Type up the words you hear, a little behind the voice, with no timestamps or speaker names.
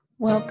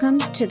Welcome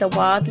to the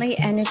Wildly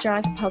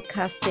Energized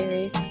podcast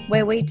series,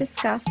 where we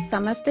discuss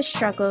some of the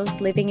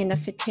struggles living in a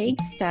fatigued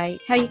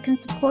state, how you can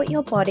support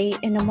your body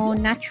in a more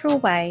natural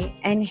way,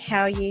 and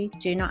how you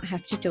do not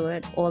have to do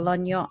it all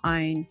on your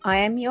own. I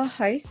am your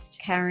host,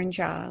 Karen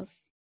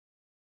Giles.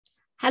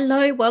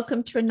 Hello,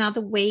 welcome to another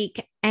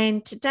week.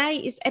 And today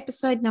is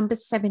episode number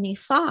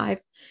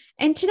 75.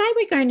 And today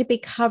we're going to be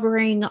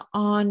covering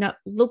on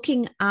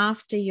looking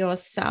after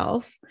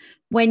yourself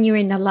when you're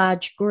in a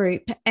large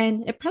group.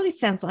 And it probably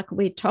sounds like a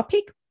weird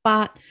topic,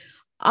 but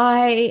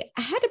I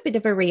had a bit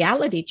of a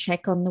reality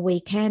check on the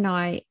weekend.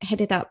 I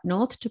headed up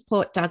north to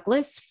Port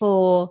Douglas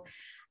for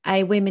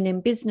a women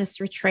in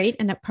business retreat,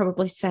 and it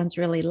probably sounds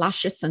really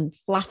luscious and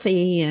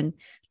fluffy and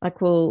like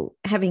we're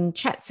having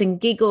chats and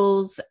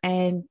giggles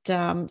and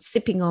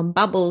sipping on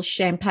bubbles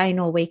champagne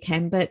all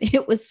weekend, but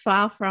it was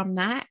far from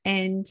that.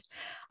 And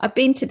I've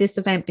been to this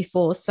event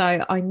before,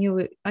 so I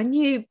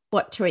knew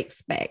what to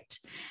expect.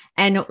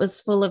 And it was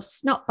full of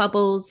snot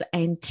bubbles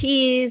and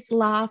tears,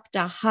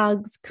 laughter,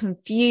 hugs,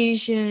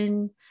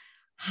 confusion,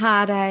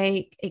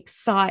 heartache,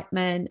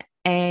 excitement,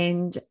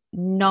 and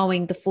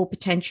knowing the full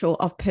potential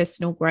of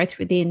personal growth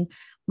within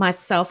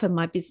myself and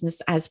my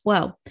business as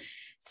well.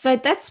 So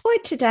that's why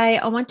today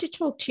I want to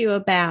talk to you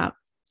about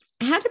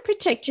how to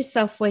protect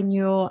yourself when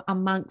you're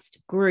amongst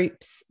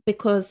groups,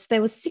 because there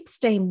were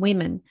 16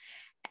 women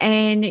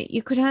and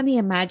you could only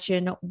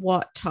imagine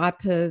what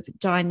type of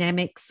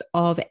dynamics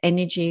of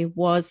energy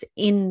was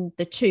in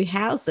the two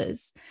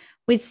houses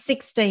with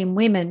 16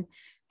 women.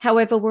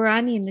 However, we're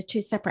only in the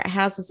two separate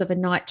houses of a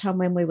nighttime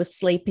when we were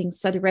sleeping.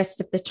 So the rest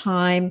of the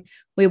time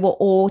we were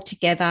all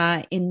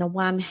together in the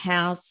one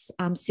house,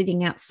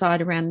 sitting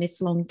outside around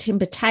this long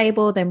timber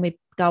table. Then we'd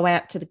go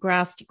out to the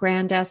grass to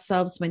ground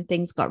ourselves when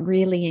things got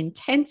really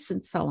intense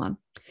and so on.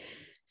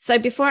 So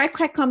before I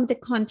crack on with the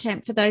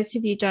content, for those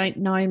of you who don't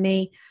know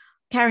me,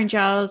 Karen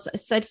Giles, a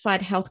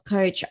certified health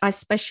coach. I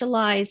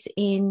specialize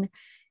in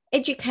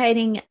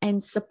educating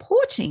and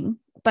supporting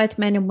both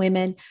men and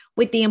women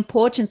with the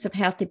importance of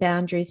healthy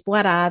boundaries.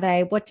 What are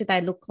they? What do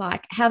they look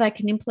like? How they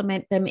can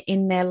implement them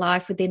in their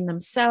life within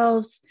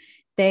themselves,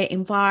 their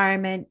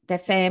environment, their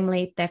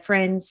family, their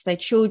friends, their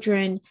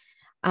children,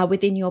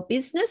 within your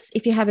business,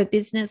 if you have a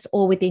business,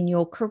 or within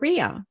your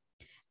career.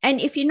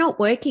 And if you're not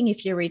working,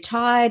 if you're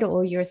retired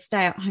or you're a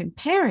stay-at-home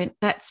parent,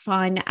 that's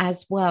fine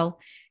as well,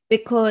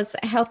 because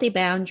healthy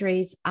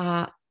boundaries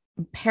are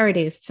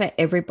imperative for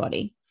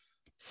everybody.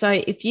 So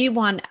if you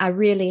want a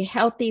really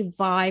healthy,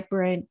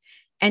 vibrant,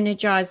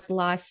 energized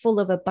life full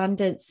of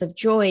abundance of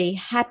joy,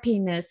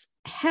 happiness,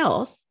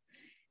 health,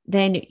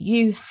 then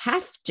you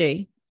have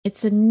to,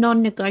 it's a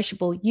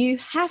non-negotiable, you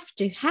have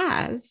to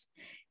have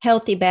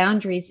healthy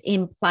boundaries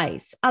in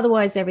place.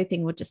 Otherwise,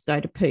 everything will just go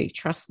to poo.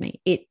 Trust me,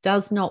 it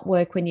does not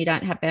work when you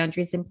don't have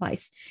boundaries in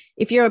place.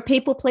 If you're a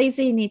people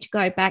pleaser, you need to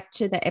go back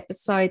to the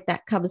episode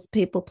that covers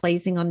people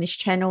pleasing on this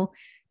channel,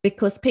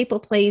 because people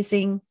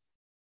pleasing,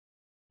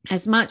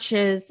 as much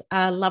as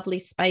a lovely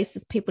space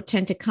as people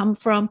tend to come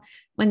from,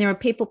 when they're a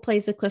people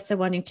pleaser because they're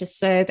wanting to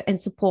serve and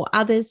support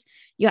others,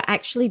 you're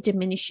actually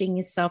diminishing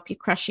yourself, you're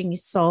crushing your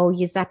soul,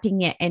 you're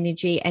zapping your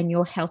energy, and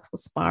your health will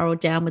spiral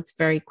downwards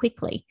very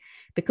quickly,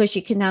 because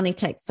you can only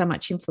take so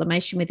much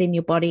inflammation within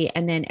your body,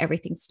 and then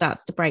everything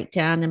starts to break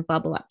down and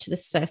bubble up to the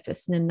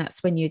surface. And then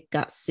that's when your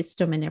gut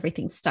system and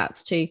everything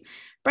starts to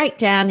break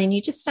down, and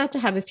you just start to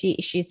have a few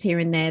issues here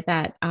and there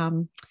that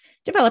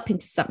develop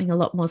into something a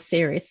lot more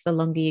serious the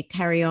longer you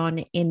carry on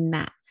in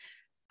that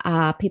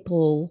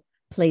people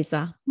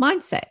pleaser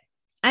mindset.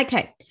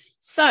 Okay,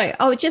 so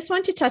I just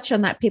want to touch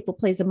on that people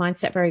pleaser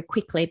mindset very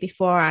quickly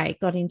before I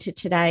got into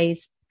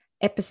today's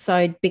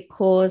episode,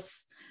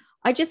 because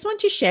I just want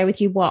to share with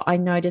you what I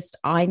noticed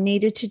I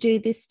needed to do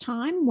this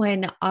time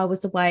when I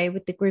was away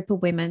with the group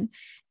of women.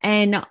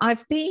 And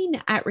I've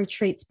been at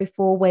retreats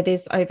before where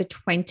there's over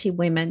 20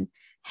 women.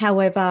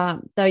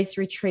 However, those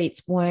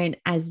retreats weren't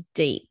as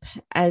deep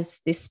as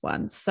this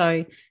one.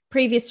 So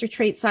previous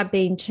retreats I've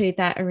been to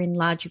that are in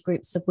larger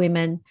groups of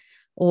women,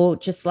 or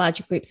just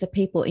larger groups of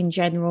people in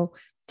general,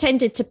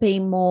 tended to be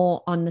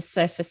more on the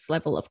surface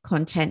level of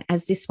content,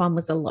 as this one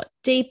was a lot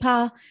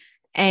deeper.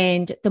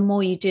 And the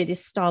more you do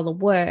this style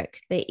of work,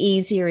 the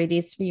easier it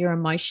is for your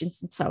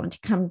emotions and so on to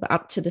come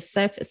up to the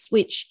surface,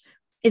 which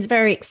is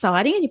very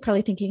exciting. And you're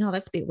probably thinking, oh,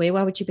 that's a bit weird.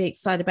 Why would you be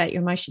excited about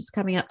your emotions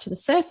coming up to the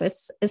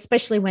surface,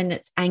 especially when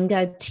it's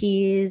anger,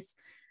 tears,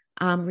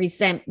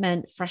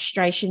 resentment,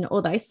 frustration,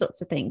 all those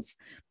sorts of things?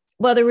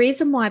 Well, the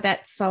reason why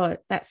that side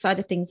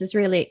of things is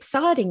really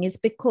exciting is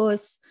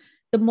because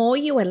the more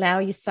you allow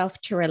yourself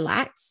to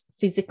relax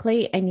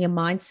physically and your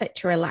mindset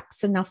to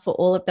relax enough for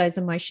all of those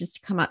emotions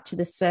to come up to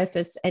the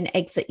surface and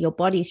exit your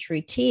body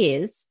through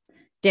tears,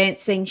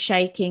 dancing,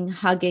 shaking,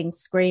 hugging,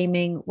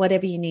 screaming,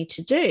 whatever you need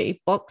to do,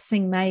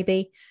 boxing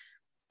maybe,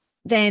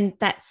 then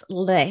that's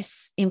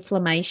less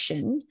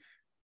inflammation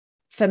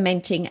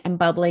fermenting and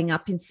bubbling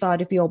up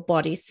inside of your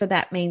body. So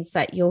that means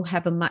that you'll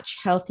have a much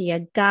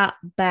healthier gut,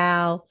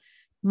 bowel,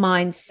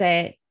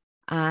 mindset.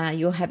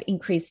 You'll have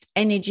increased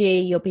energy.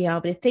 You'll be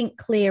able to think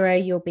clearer.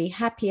 You'll be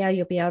happier.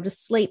 You'll be able to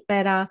sleep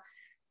better.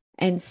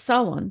 and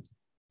so on.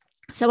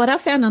 So what I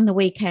found on the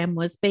weekend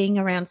was being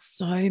around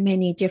so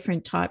many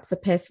different types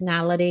of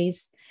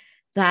personalities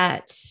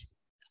that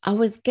I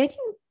was getting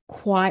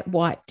quite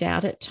wiped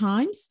out at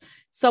times.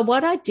 So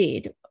what I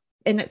did,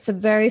 and it's the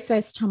very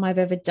first time I've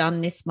ever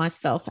done this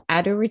myself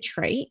at a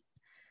retreat,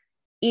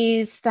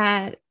 is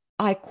that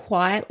I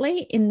quietly,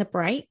 in the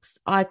breaks,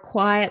 I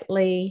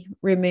quietly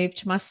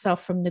removed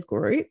myself from the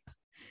group,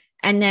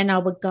 and then I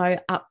would go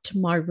up to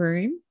my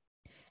room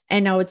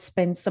and I would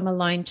spend some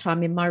alone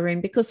time in my room,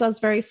 because I was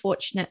very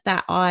fortunate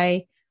that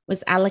I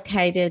was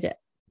allocated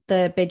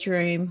the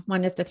bedroom,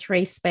 one of the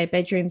 3 spare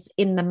bedrooms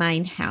in the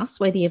main house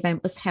where the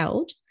event was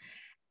held.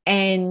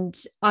 And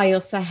I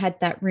also had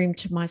that room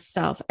to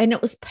myself. And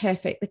it was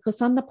perfect,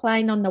 because on the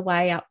plane on the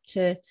way up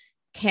to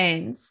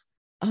Cairns,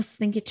 I was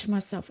thinking to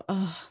myself,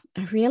 oh,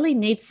 I really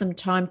need some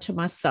time to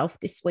myself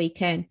this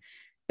weekend,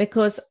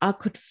 because I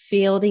could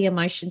feel the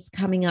emotions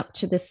coming up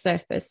to the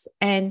surface.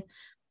 And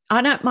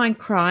I don't mind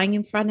crying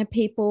in front of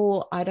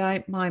people. I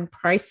don't mind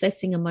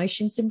processing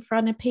emotions in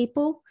front of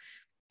people.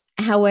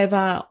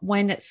 However,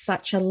 when it's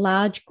such a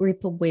large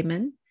group of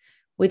women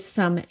with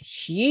some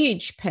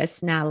huge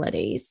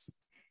personalities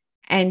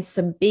and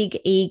some big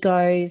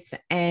egos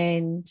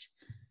and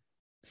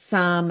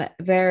some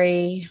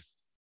very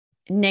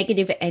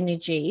negative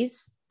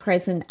energies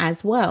present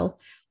as well,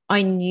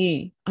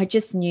 I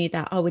just knew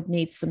that I would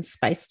need some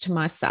space to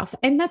myself.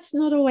 And that's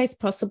not always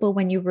possible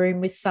when you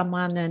room with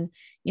someone and,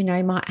 you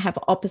know, might have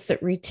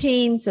opposite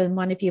routines, and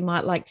one of you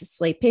might like to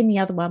sleep in, the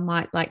other one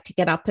might like to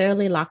get up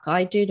early like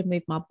I do to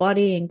move my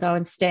body and go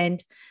and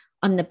stand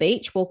on the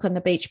beach, walk on the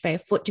beach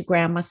barefoot to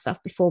ground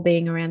myself before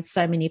being around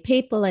so many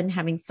people and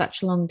having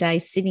such long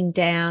days sitting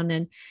down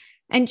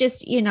and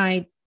just, you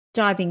know,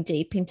 diving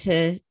deep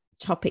into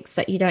topics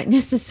that you don't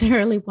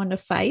necessarily want to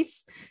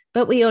face.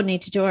 But we all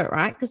need to do it,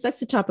 right? Because that's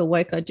the type of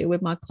work I do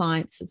with my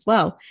clients as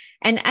well.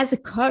 And as a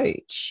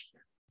coach,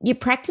 you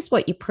practice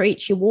what you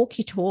preach, you walk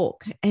your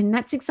talk. And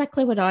that's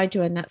exactly what I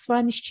do. And that's why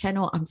on this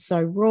channel, I'm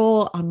so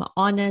raw, I'm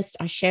honest.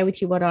 I share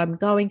with you what I'm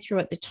going through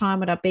at the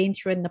time, what I've been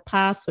through in the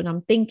past, when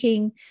I'm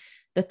thinking,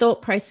 the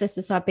thought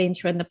processes I've been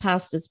through in the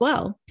past as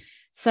well,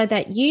 so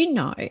that you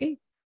know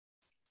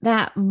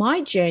that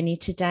my journey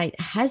to date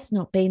has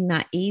not been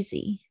that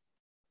easy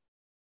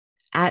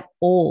at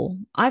all.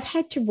 I've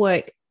had to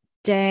work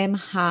damn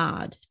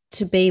hard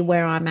to be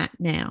where I'm at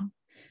now,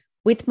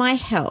 with my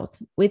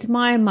health, with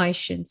my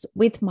emotions,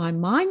 with my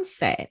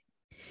mindset.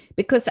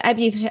 Because as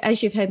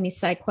you've heard me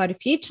say quite a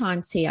few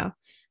times here,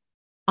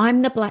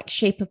 I'm the black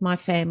sheep of my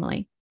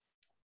family.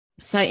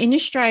 So in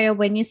Australia,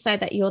 when you say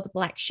that you're the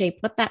black sheep,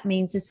 what that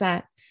means is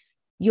that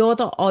you're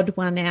the odd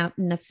one out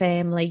in the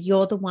family.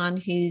 You're the one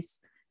who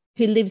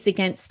lives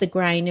against the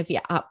grain of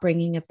your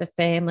upbringing of the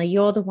family.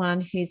 You're the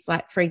one who's,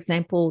 like, for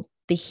example,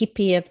 the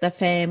hippie of the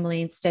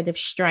family instead of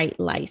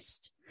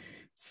straight-laced.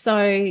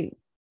 So,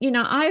 you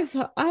know,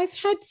 I've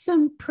had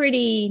some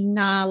pretty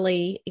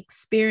gnarly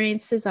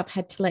experiences. I've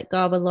had to let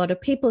go of a lot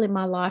of people in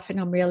my life, and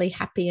I'm really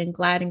happy and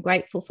glad and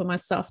grateful for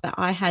myself that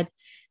I had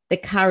the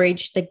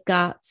courage, the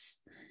guts,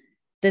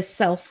 the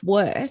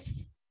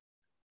self-worth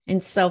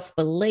and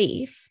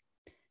self-belief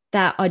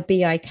that I'd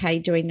be okay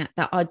doing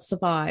that I'd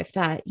survive,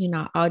 that, you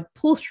know, I'd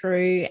pull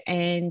through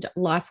and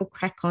life will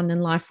crack on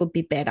and life would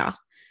be better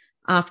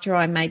after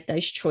I made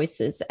those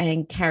choices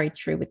and carried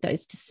through with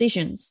those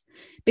decisions.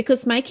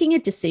 Because making a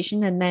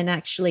decision and then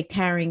actually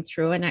carrying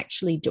through and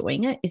actually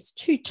doing it is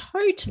 2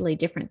 totally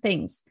different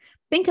things.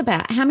 Think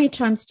about how many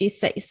times do you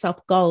set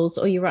yourself goals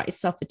or you write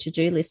yourself a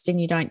to-do list and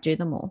you don't do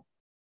them all?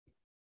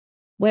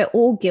 We're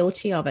all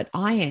guilty of it.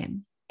 I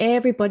am.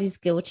 Everybody's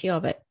guilty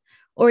of it.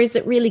 Or is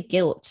it really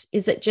guilt?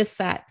 Is it just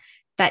that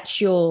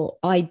that's your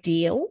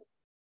ideal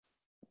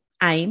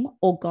aim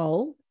or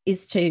goal,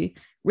 is to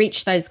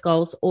reach those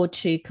goals or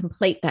to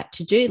complete that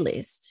to-do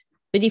list?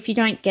 But if you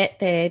don't get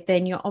there,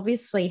 then you're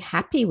obviously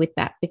happy with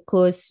that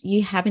because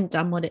you haven't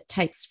done what it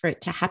takes for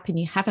it to happen.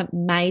 You haven't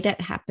made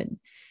it happen.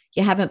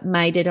 You haven't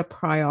made it a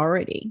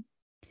priority.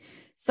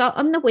 So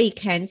on the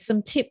weekend,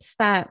 some tips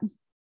that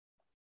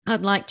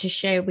I'd like to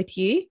share with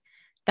you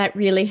that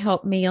really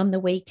helped me on the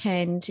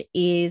weekend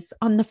is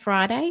on the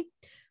Friday,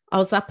 I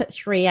was up at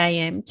 3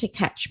 a.m. to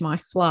catch my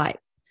flight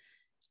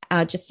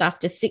just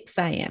after 6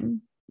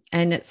 a.m.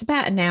 And it's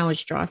about an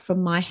hour's drive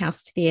from my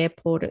house to the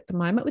airport at the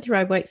moment, with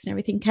roadworks and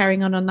everything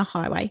carrying on the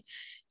highway.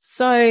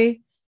 So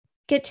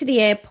get to the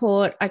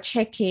airport, I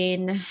check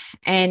in,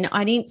 and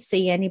I didn't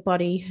see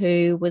anybody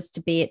who was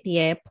to be at the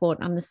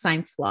airport on the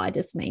same flight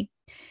as me.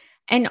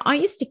 And I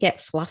used to get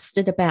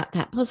flustered about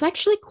that, but I was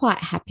actually quite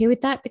happy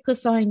with that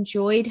because I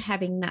enjoyed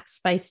having that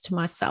space to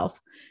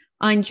myself.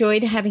 I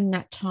enjoyed having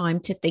that time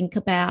to think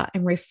about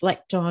and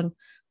reflect on,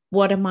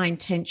 what are my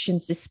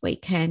intentions this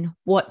weekend?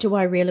 What do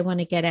I really want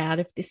to get out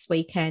of this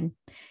weekend?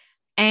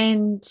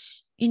 And,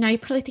 you know, you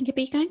probably think,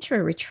 you're going to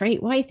a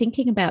retreat. Why are you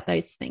thinking about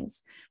those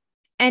things?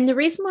 And the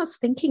reason I was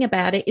thinking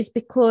about it is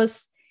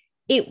because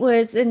it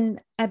was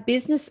a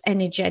business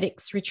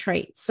energetics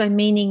retreat. So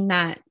meaning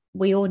that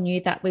we all knew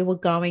that we were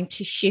going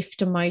to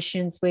shift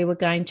emotions. We were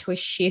going to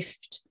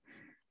shift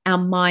our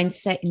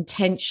mindset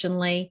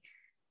intentionally,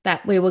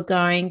 that we were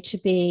going to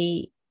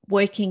be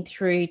working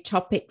through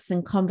topics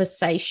and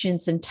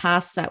conversations and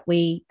tasks that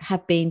we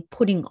have been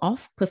putting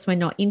off because we're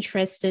not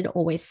interested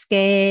or we're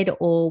scared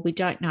or we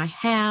don't know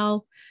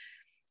how.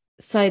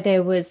 So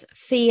there was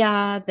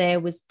fear, there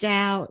was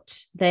doubt,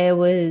 there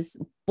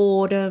was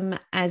boredom,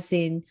 as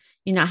in,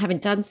 I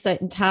haven't done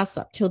certain tasks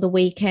up till the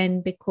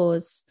weekend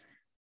because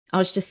I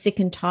was just sick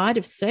and tired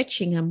of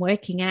searching and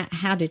working out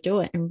how to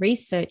do it and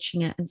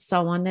researching it and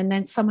so on. And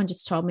then someone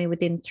just told me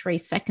within 3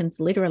 seconds,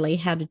 literally,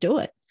 how to do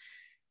it.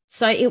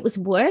 So it was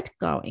worth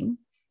going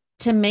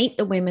to meet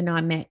the women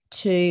I met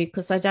too,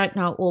 because I don't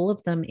know all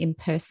of them in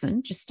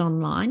person, just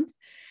online.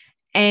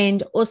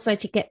 And also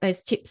to get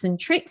those tips and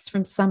tricks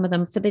from some of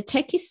them for the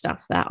techie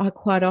stuff that I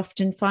quite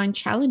often find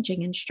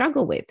challenging and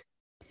struggle with.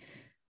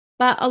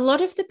 But a lot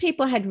of the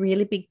people had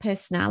really big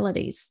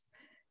personalities.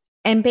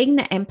 And being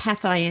the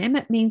empath I am,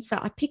 it means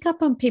that I pick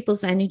up on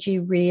people's energy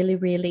really,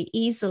 really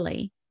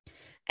easily.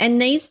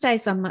 And these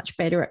days, I'm much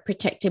better at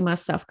protecting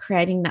myself,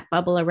 creating that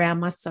bubble around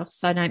myself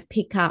so I don't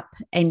pick up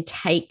and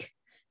take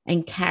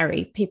and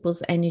carry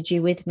people's energy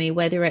with me,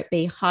 whether it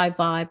be high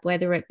vibe,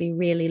 whether it be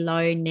really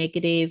low,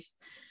 negative,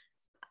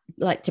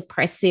 like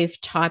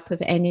depressive type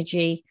of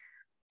energy,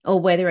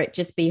 or whether it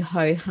just be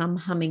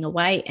humming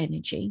away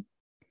energy.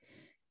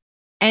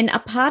 And a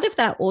part of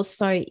that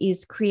also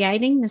is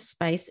creating the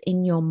space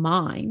in your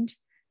mind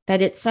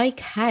that it's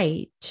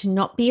okay to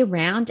not be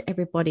around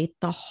everybody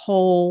the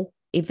whole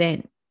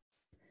event.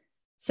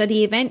 So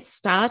the event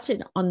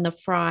started on the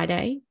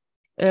Friday,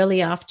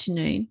 early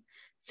afternoon,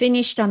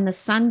 finished on the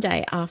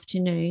Sunday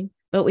afternoon,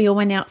 but we all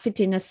went out for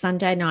dinner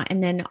Sunday night.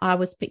 And then I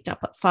was picked up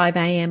at 5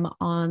 a.m.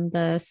 on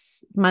the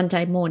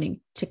Monday morning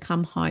to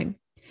come home.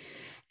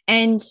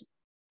 And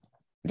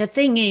the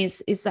thing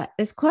is that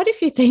there's quite a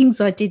few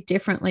things I did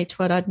differently to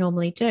what I'd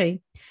normally do.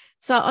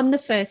 So on the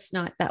first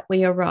night that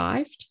we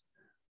arrived,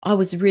 I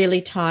was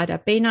really tired.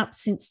 I've been up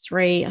since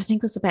 3, I think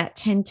it was about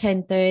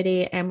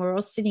 10:30, and we're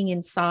all sitting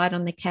inside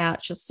on the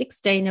couch. There's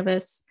 16 of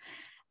us.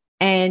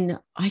 And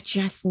I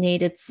just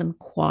needed some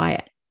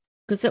quiet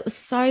because it was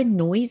so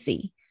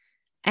noisy.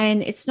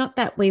 And it's not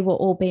that we were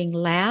all being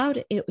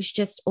loud. It was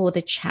just all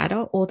the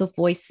chatter, all the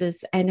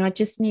voices. And I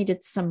just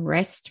needed some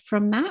rest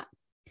from that.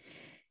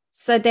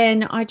 So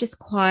then I just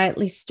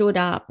quietly stood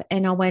up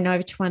and I went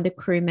over to one of the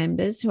crew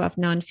members who I've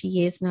known for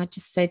years. And I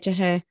just said to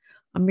her,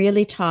 I'm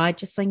really tired,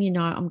 just letting you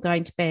know I'm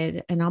going to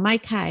bed and I'm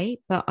okay,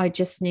 but I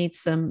just need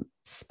some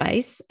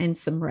space and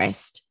some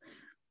rest.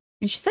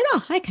 And she said,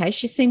 oh, okay.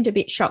 She seemed a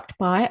bit shocked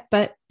by it,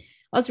 but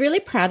I was really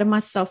proud of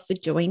myself for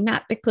doing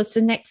that because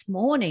the next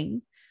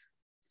morning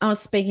I was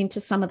speaking to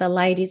some of the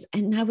ladies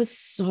and they were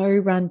so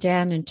run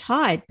down and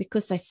tired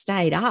because they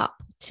stayed up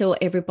till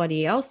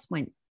everybody else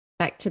went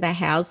back to their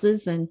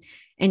houses and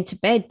to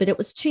bed, but it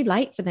was too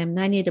late for them.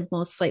 They needed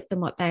more sleep than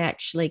what they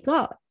actually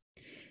got.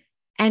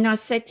 And I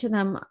said to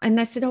them, and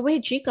they said, oh,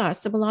 where'd you go? I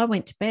said, well, I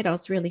went to bed. I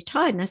was really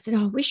tired. And I said,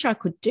 oh, I wish I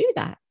could do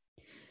that.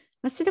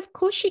 I said, of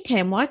course you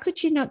can. Why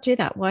could you not do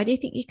that? Why do you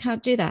think you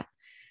can't do that?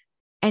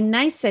 And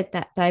they said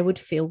that they would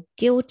feel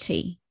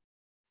guilty.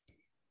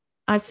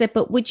 I said,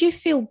 but would you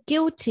feel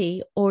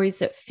guilty or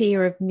is it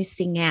fear of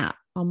missing out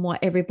on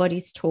what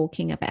everybody's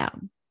talking about?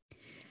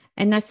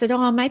 And they said,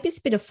 oh, maybe it's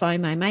a bit of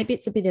FOMO. Maybe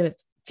it's a bit of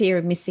fear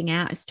of missing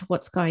out as to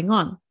what's going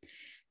on.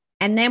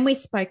 And then we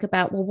spoke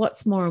about, well,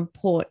 what's more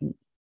important?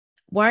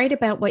 Worried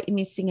about what you're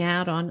missing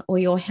out on or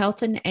your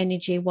health and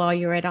energy while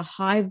you're at a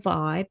high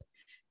vibe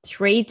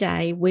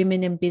 3-day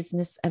women in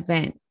business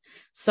event.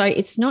 So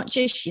it's not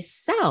just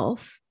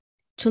yourself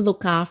to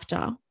look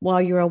after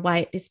while you're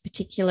away at this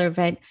particular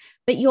event,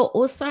 but you're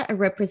also a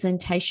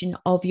representation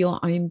of your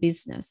own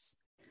business.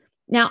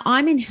 Now,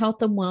 I'm in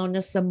health and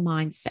wellness and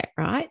mindset,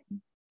 right?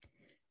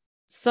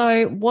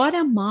 So what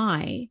am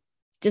I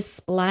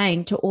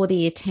displaying to all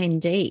the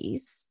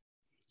attendees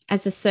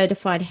as a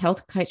certified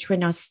health coach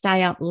when I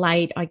stay up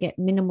late, I get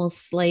minimal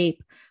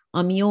sleep,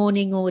 I'm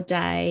yawning all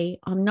day,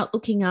 I'm not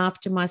looking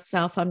after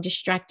myself, I'm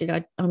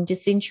distracted, I'm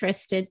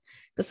disinterested?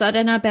 Because I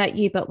don't know about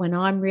you, but when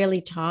I'm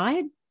really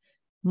tired,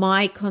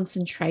 my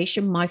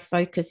concentration, my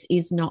focus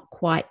is not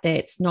quite there.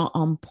 It's not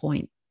on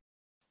point.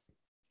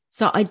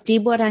 So I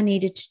did what I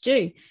needed to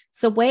do.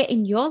 So where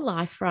in your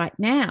life right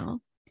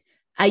now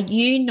are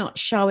you not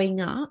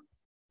showing up?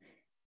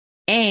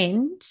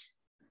 And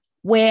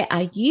where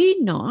are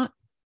you not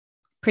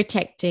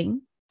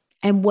protecting?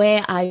 And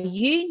where are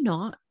you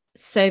not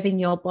serving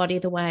your body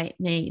the way it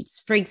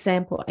needs? For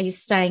example, are you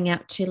staying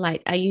out too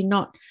late? Are you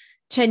not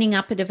turning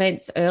up at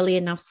events early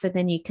enough so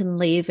then you can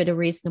leave at a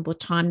reasonable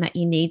time that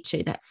you need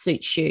to, that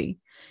suits you?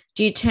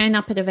 Do you turn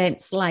up at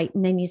events late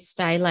and then you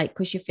stay late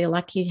because you feel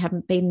like you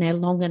haven't been there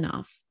long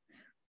enough?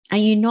 Are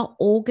you not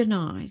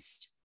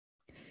organized?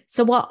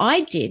 So what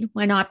I did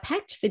when I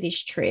packed for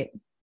this trip,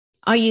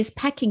 I used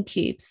packing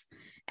cubes,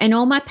 and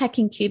all my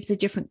packing cubes are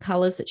different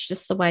colors. It's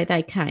just the way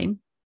they came.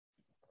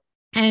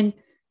 And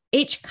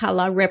each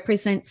color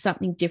represents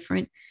something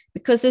different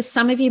because, as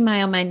some of you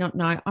may or may not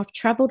know, I've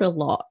traveled a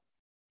lot.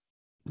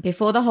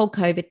 before the whole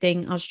COVID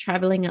thing, I was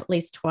traveling at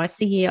least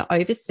twice a year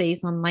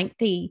overseas on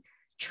lengthy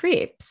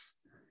trips.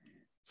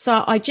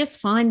 So I just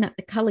find that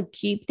the colored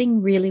cube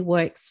thing really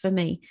works for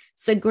me.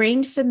 So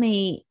green for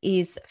me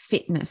is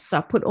fitness. So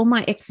I put all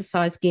my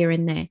exercise gear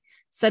in there.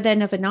 So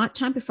then of a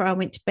nighttime before I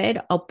went to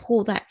bed, I'll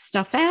pull that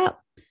stuff out,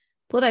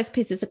 pull those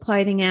pieces of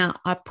clothing out.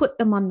 I put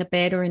them on the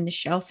bed or in the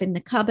shelf in the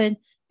cupboard.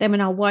 Then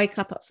when I woke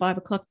up at 5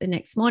 o'clock the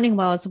next morning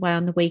while I was away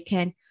on the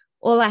weekend,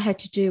 all I had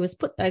to do was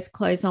put those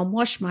clothes on,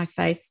 wash my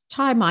face,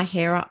 tie my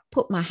hair up,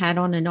 put my hat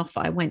on, and off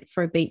I went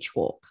for a beach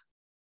walk.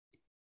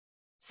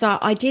 So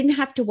I didn't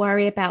have to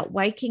worry about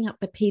waking up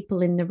the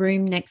people in the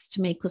room next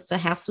to me because the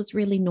house was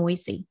really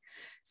noisy.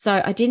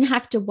 So I didn't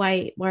have to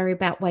worry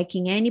about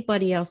waking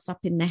anybody else up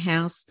in the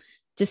house,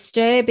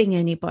 disturbing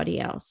anybody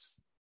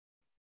else.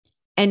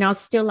 And I was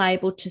still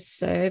able to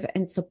serve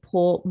and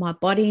support my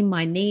body,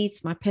 my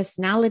needs, my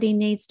personality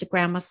needs to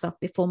ground myself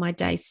before my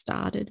day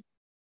started.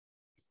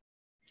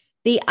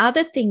 The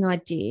other thing I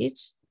did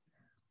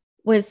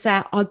was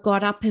that I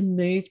got up and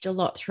moved a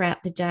lot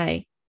throughout the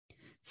day.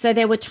 So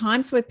there were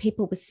times where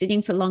people were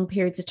sitting for long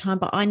periods of time,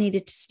 but I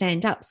needed to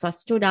stand up. So I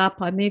stood up,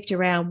 I moved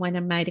around, went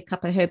and made a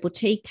cup of herbal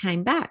tea,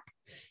 came back.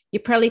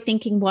 You're probably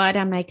thinking, why do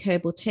I make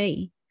herbal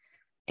tea?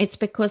 It's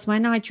because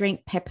when I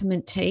drink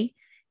peppermint tea,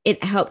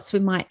 it helps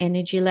with my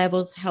energy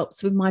levels,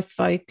 helps with my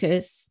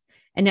focus,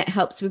 and it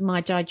helps with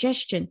my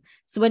digestion.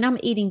 So when I'm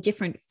eating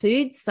different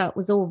foods, so it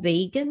was all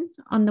vegan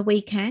on the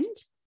weekend,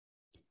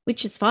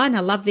 which is fine. I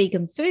love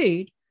vegan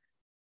food,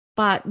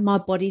 but my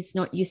body's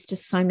not used to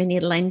so many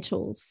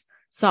lentils.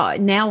 So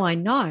now I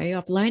know,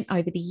 I've learned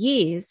over the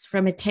years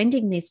from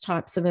attending these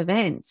types of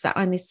events that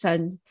only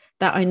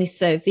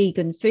serve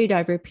vegan food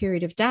over a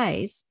period of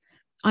days.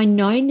 I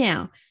know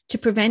now to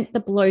prevent the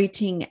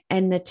bloating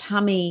and the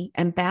tummy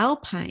and bowel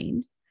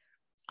pain,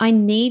 I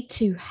need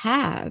to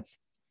have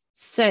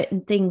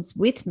certain things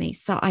with me.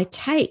 So I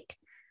take,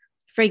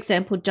 for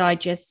example,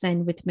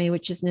 DigestZen with me,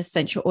 which is an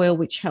essential oil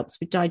which helps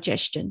with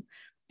digestion.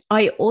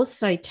 I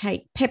also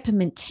take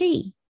peppermint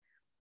tea,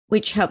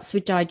 which helps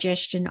with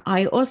digestion.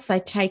 I also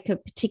take a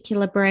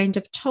particular brand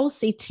of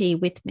Tulsi tea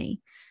with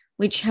me,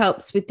 which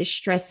helps with the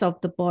stress of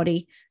the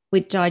body,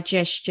 with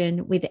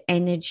digestion, with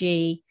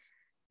energy,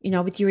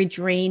 with your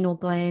adrenal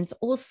glands,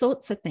 all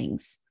sorts of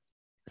things.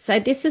 So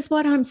this is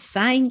what I'm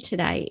saying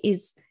today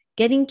is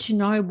getting to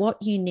know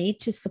what you need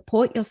to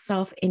support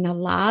yourself in a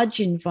large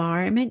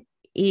environment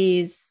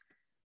is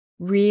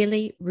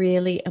really,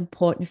 really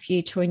important for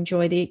you to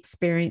enjoy the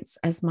experience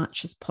as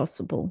much as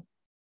possible.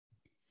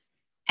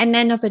 And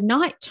then of a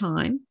night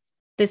time,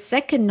 the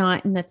second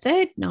night and the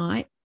third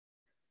night,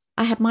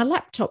 I had my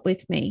laptop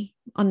with me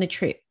on the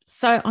trip.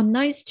 So on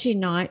those 2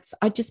 nights,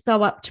 I just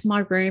go up to my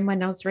room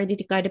when I was ready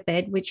to go to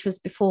bed, which was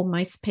before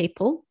most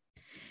people.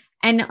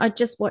 And I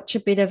just watch a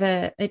bit of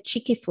a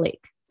cheeky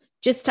flick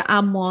just to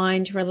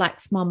unwind,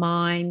 relax my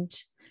mind,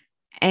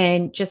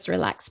 and just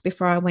relax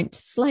before I went to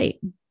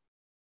sleep.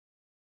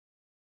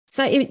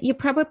 So you're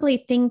probably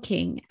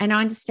thinking, and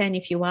I understand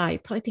if you are, you're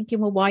probably thinking,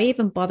 well, why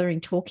even bothering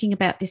talking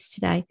about this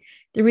today?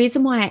 The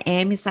reason why I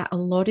am is that a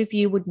lot of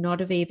you would not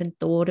have even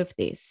thought of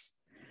this.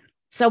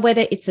 So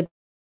whether it's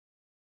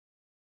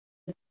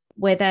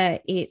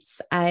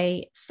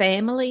a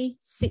family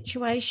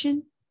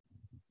situation,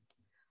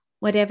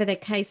 whatever the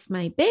case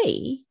may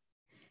be,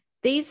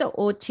 these are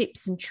all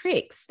tips and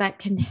tricks that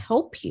can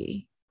help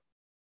you,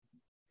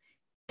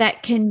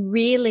 that can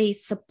really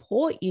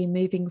support you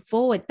moving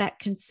forward, that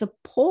can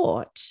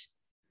support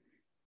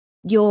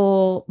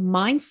your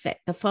mindset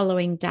the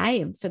following day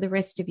and for the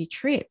rest of your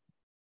trip.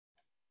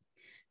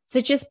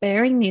 So just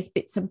bearing these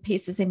bits and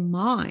pieces in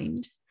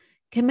mind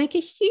can make a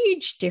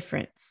huge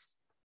difference.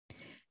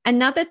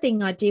 Another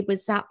thing I did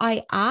was that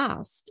I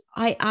asked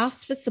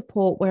for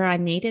support where I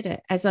needed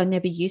it, as I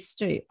never used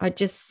to. I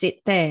just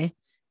sit there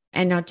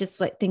and I just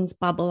let things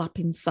bubble up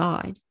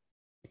inside.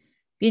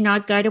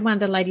 I'd go to one of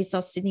the ladies I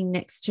was sitting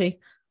next to.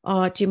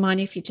 Oh, do you mind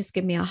if you just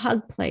give me a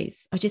hug,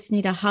 please? I just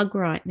need a hug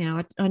right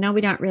now. I know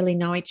we don't really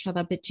know each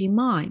other, but do you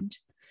mind?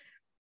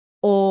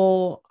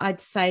 Or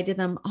I'd say to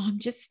them, oh, I'm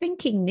just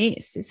thinking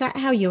this. Is that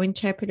how you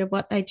interpreted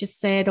what they just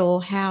said?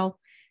 Or how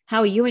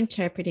are you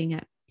interpreting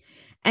it?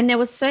 And there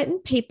were certain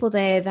people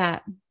there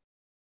that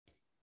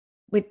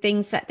with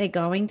things that they're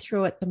going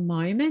through at the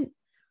moment,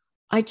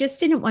 I just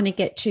didn't want to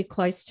get too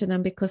close to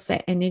them because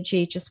their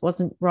energy just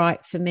wasn't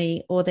right for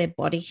me, or their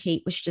body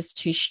heat was just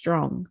too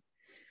strong.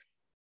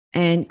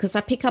 And because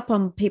I pick up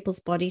on people's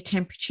body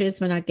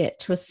temperatures when I get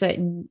to a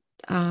certain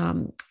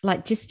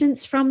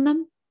distance from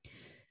them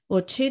or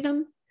to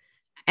them.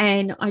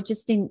 And I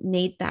just didn't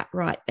need that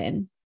right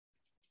then.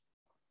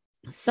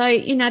 So,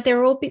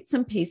 they're all bits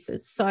and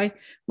pieces. So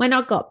when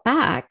I got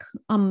back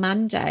on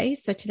Monday,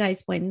 so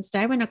today's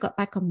Wednesday, when I got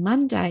back on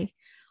Monday,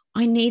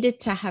 I needed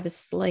to have a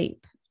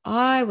sleep.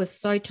 I was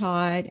so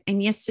tired.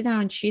 And yesterday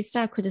on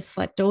Tuesday, I could have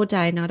slept all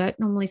day. And I don't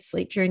normally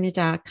sleep during the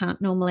day. I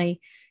can't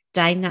normally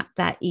day nap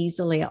that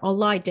easily. I'll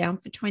lie down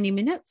for 20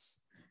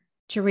 minutes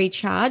to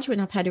recharge when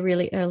I've had a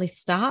really early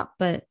start,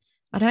 but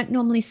I don't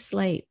normally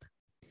sleep.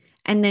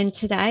 And then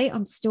today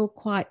I'm still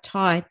quite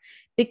tired.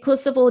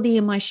 because of all the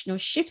emotional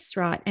shifts,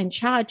 right, and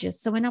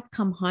charges. So when I've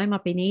come home,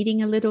 I've been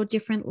eating a little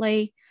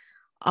differently.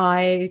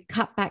 I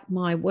cut back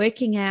my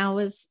working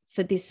hours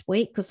for this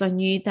week because I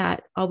knew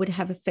that I would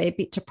have a fair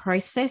bit to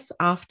process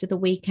after the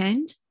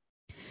weekend.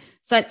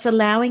 So it's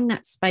allowing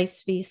that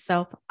space for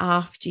yourself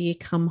after you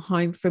come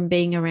home from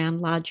being around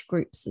large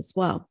groups as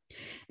well.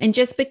 And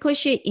just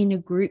because you're in a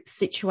group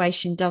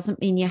situation doesn't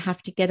mean you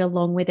have to get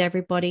along with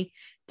everybody,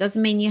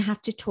 doesn't mean you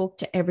have to talk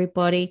to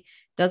everybody,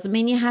 doesn't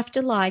mean you have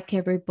to like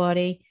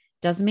everybody,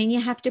 doesn't mean you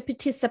have to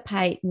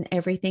participate in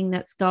everything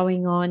that's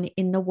going on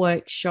in the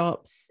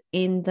workshops,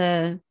 in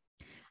the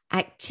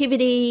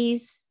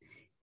activities,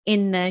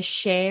 in the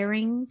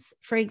sharings,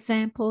 for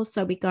example.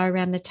 So we go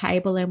around the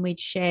table and we'd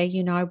share,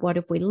 what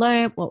have we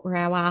learned? What were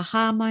our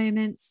aha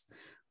moments?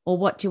 Or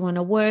what do you want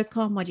to work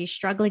on? What are you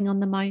struggling on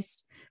the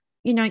most?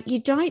 You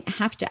don't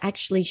have to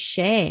actually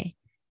share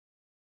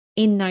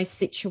in those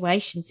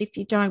situations if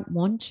you don't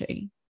want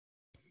to.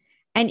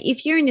 And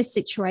if you're in a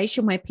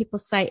situation where people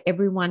say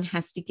everyone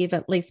has to give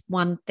at least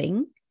one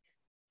thing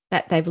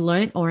that they've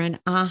learned or an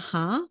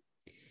aha,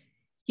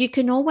 you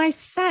can always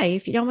say,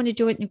 if you don't want to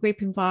do it in a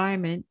group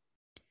environment,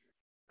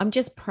 I'm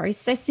just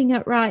processing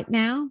it right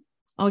now.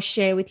 I'll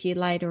share with you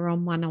later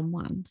on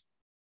one-on-one.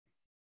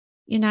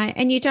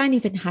 And you don't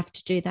even have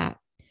to do that.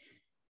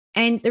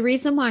 And the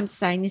reason why I'm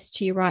saying this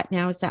to you right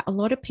now is that a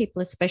lot of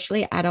people,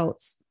 especially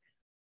adults,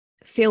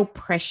 feel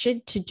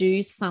pressured to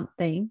do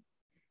something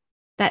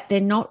that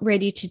they're not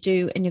ready to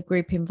do in a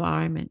group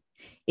environment.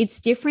 It's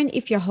different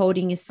if you're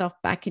holding yourself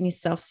back and you're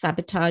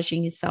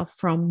self-sabotaging yourself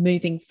from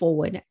moving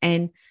forward,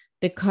 and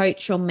the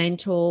coach or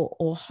mentor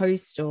or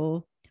host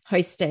or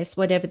hostess,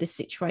 whatever the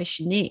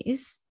situation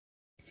is,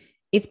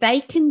 if they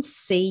can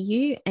see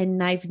you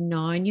and they've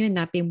known you and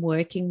they've been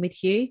working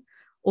with you,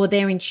 or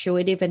they're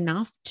intuitive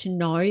enough to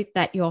know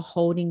that you're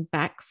holding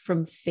back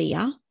from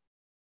fear,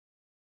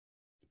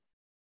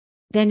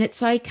 then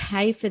it's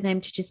okay for them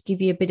to just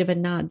give you a bit of a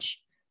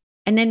nudge.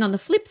 And then on the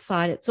flip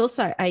side, it's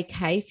also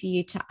okay for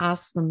you to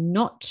ask them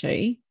not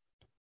to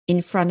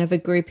in front of a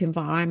group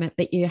environment,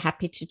 but you're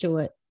happy to do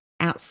it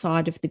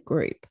outside of the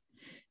group.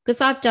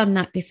 Because I've done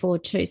that before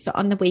too. So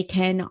on the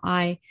weekend,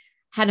 I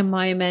had a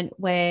moment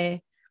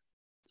where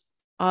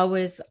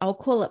I'll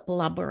call it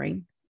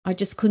blubbering. I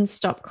just couldn't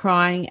stop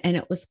crying, and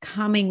it was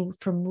coming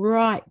from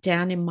right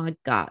down in my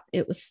gut.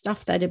 It was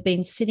stuff that had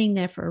been sitting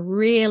there for a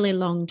really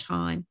long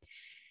time.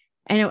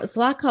 And it was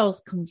like I was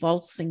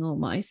convulsing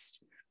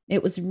almost.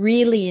 It was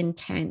really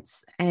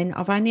intense. And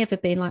I've only ever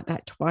been like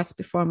that twice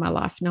before in my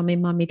life. And I'm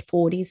in my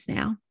mid-40s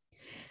now.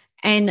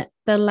 And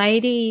the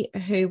lady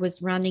who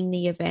was running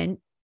the event,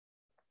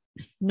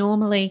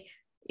 normally,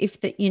 if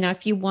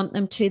you want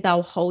them to,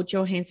 they'll hold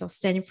your hands. They'll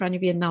stand in front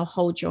of you and they'll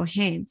hold your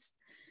hands.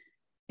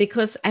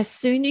 Because as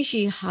soon as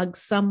you hug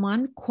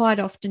someone, quite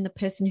often the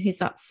person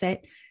who's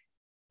upset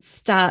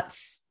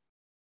starts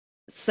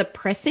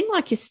suppressing,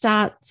 like you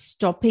start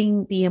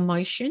stopping the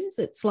emotions.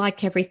 It's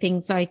like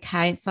everything's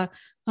okay. It's like,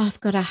 oh,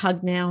 I've got a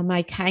hug now, I'm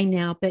okay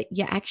now. But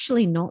you're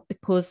actually not,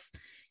 because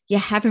you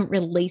haven't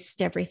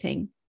released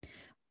everything.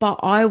 But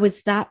I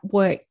was that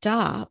worked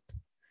up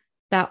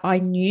that I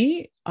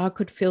knew I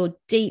could feel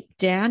deep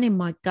down in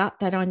my gut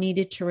that I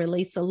needed to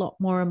release a lot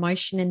more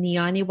emotion. And the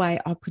only way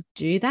I could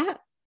do that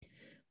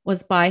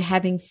was by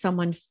having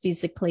someone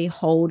physically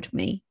hold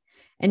me.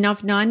 And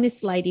I've known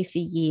this lady for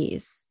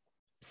years,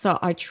 so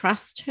I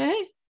trust her.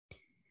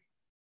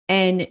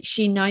 And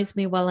she knows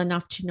me well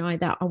enough to know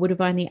that I would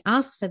have only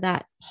asked for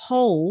that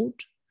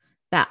hold,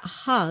 that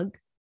hug,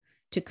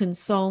 to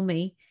console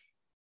me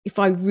if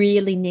I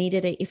really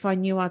needed it, if I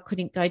knew I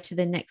couldn't go to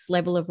the next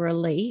level of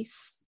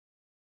release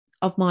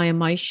of my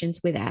emotions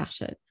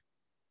without it.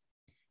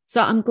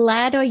 So I'm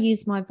glad I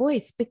used my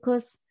voice,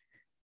 because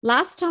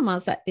last time I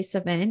was at this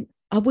event,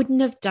 I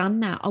wouldn't have done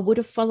that. I would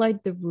have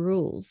followed the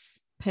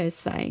rules per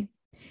se,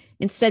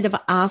 instead of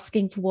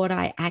asking for what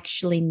I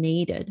actually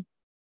needed.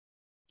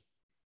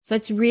 So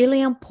it's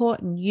really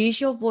important.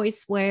 Use your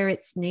voice where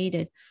it's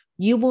needed.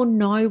 You will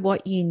know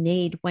what you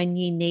need when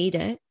you need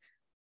it,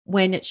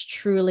 when it's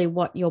truly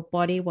what your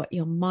body, what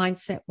your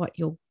mindset, what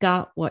your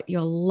gut, what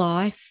your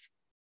life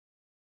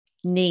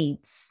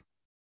needs.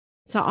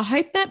 So I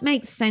hope that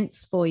makes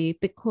sense for you,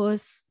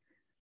 because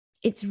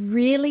it's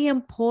really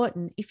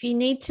important. If you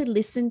need to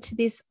listen to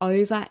this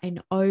over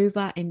and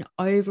over and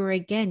over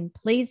again,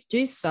 please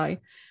do so.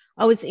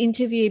 I was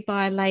interviewed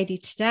by a lady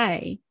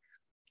today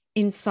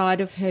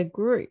inside of her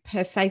group,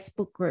 her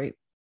Facebook group,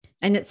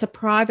 and it's a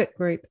private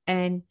group.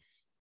 And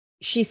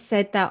she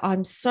said that,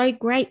 I'm so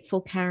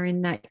grateful,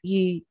 Karen, that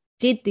you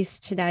did this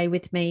today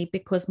with me,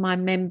 because my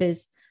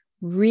members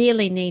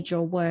really need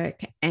your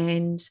work,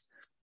 and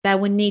they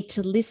will need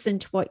to listen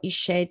to what you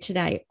shared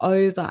today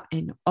over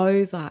and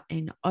over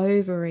and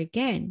over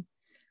again.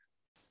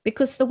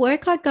 Because the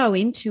work I go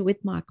into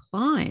with my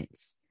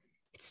clients,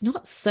 it's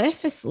not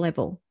surface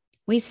level.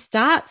 We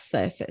start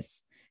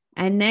surface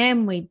and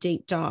then we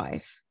deep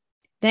dive.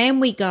 Then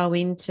we go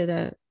into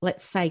the,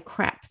 let's say,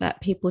 crap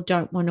that people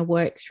don't want to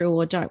work through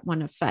or don't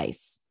want to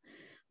face.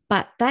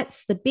 But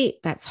that's the bit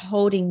that's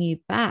holding you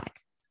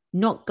back.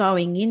 not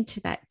going into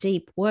that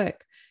deep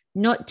work,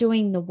 not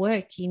doing the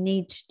work you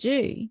need to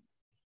do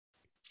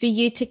for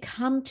you to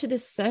come to the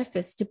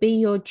surface, to be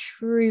your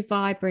true,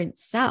 vibrant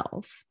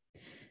self,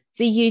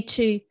 for you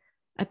to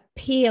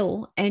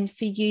appeal and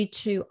for you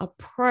to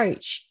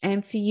approach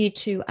and for you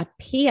to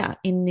appear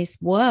in this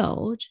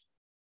world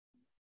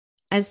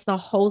as the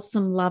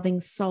wholesome, loving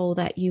soul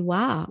that you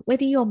are.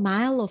 Whether you're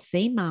male or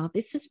female,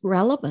 this is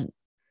relevant.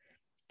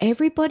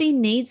 Everybody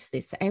needs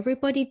this.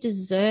 Everybody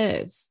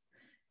deserves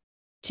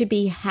to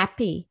be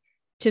happy,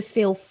 to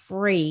feel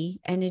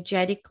free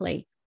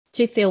energetically,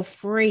 to feel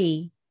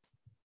free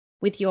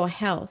with your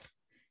health.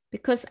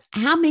 Because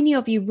how many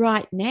of you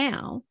right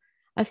now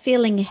are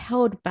feeling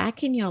held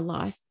back in your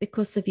life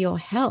because of your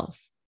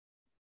health?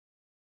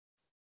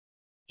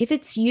 If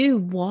it's you,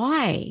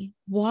 why?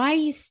 Why are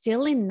you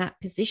still in that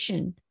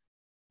position?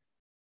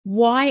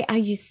 Why are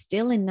you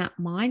still in that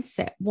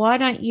mindset? Why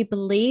don't you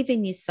believe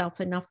in yourself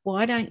enough?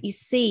 Why don't you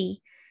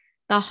see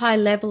the high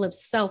level of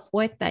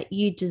self-worth that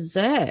you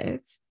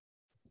deserve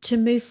to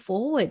move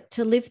forward,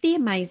 to live the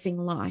amazing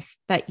life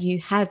that you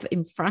have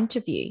in front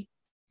of you?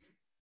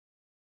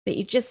 But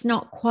you're just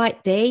not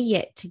quite there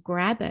yet to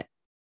grab it.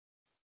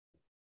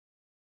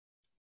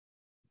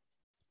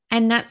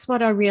 And that's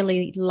what I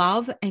really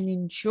love and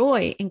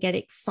enjoy and get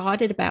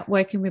excited about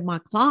working with my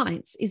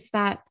clients, is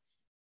that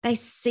they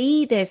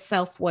see their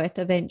self-worth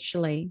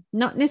eventually,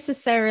 not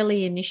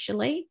necessarily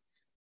initially.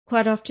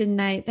 Quite often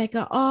they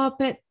go, oh,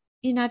 but,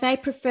 they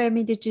prefer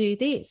me to do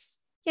this.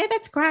 Yeah,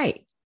 that's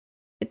great.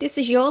 But this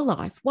is your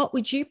life. What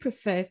would you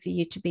prefer for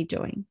you to be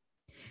doing?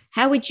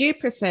 How would you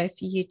prefer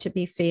for you to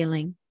be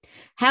feeling?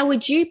 How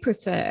would you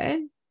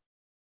prefer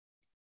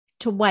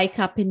to wake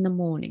up in the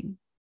morning?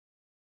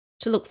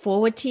 To look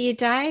forward to your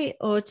day,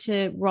 or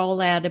to roll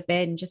out of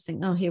bed and just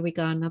think, oh, here we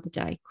go, another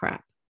day,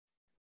 crap.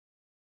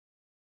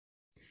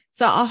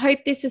 So I hope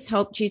this has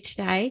helped you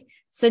today.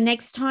 So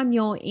next time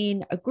you're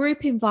in a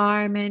group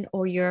environment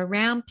or you're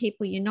around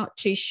people you're not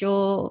too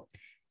sure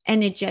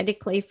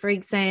energetically, for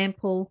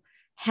example,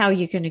 how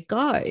you're going to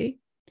go,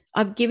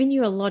 I've given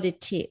you a lot of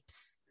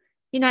tips.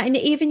 And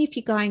even if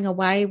you're going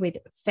away with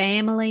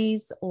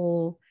families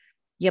or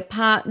your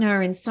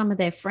partner and some of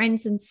their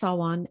friends and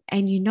so on,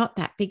 and you're not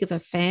that big of a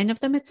fan of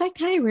them, it's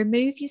okay.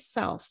 Remove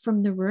yourself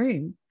from the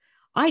room.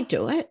 I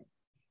do it.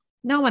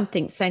 No one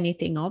thinks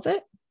anything of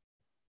it.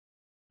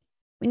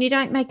 When you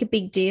don't make a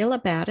big deal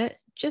about it,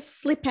 just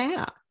slip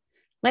out.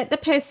 Let the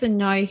person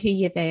know who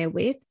you're there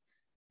with,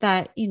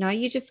 that,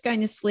 you're just going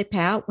to slip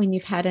out when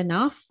you've had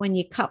enough, when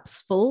your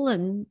cup's full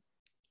and,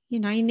 you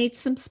need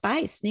some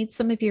space, need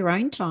some of your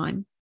own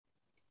time.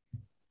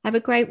 Have a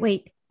great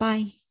week.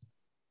 Bye.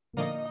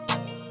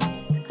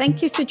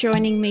 Thank you for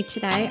joining me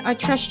today. I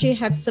trust you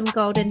have some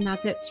golden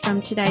nuggets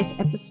from today's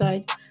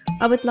episode.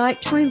 I would like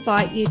to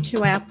invite you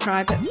to our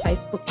private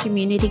Facebook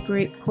community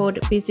group called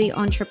Busy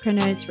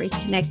Entrepreneurs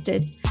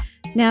Reconnected.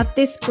 Now,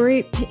 this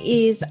group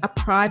is a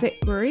private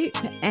group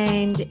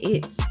and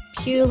it's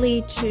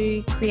purely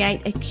to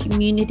create a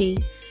community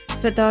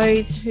for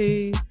those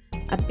who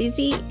are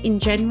busy in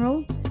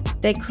general.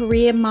 They're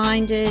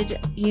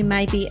career-minded, you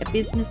may be a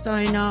business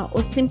owner,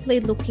 or simply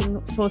looking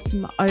for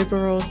some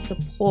overall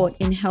support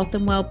in health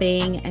and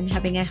well-being and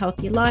having a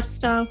healthy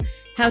lifestyle,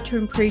 how to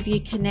improve your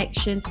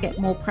connections, get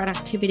more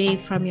productivity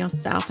from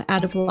yourself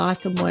out of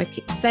life and work,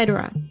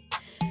 etc.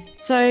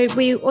 So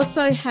we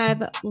also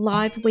have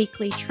live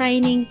weekly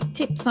trainings,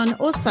 tips on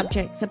all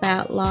subjects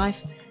about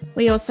life.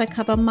 We also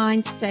cover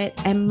mindset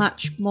and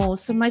much more.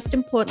 So most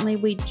importantly,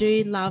 we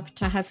do love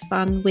to have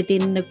fun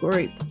within the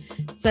group.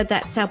 So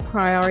that's our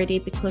priority,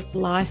 because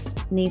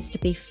life needs to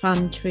be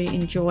fun to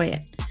enjoy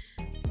it.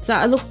 So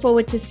I look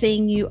forward to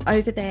seeing you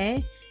over there.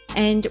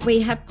 And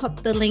we have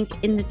popped the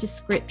link in the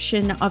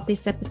description of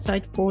this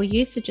episode for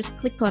you. So just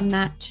click on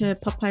that to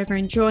pop over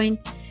and join.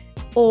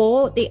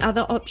 Or the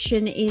other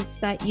option is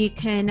that you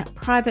can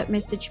private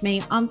message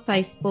me on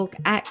Facebook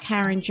at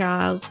Karen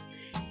Giles.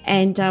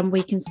 And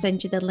we can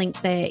send you the link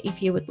there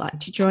if you would like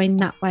to join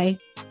that way.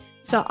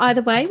 So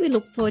either way, we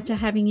look forward to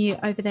having you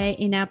over there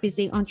in our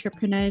Busy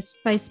Entrepreneurs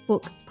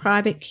Facebook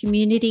private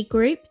community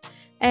group,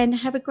 and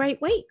have a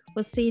great week.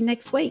 We'll see you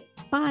next week.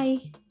 Bye.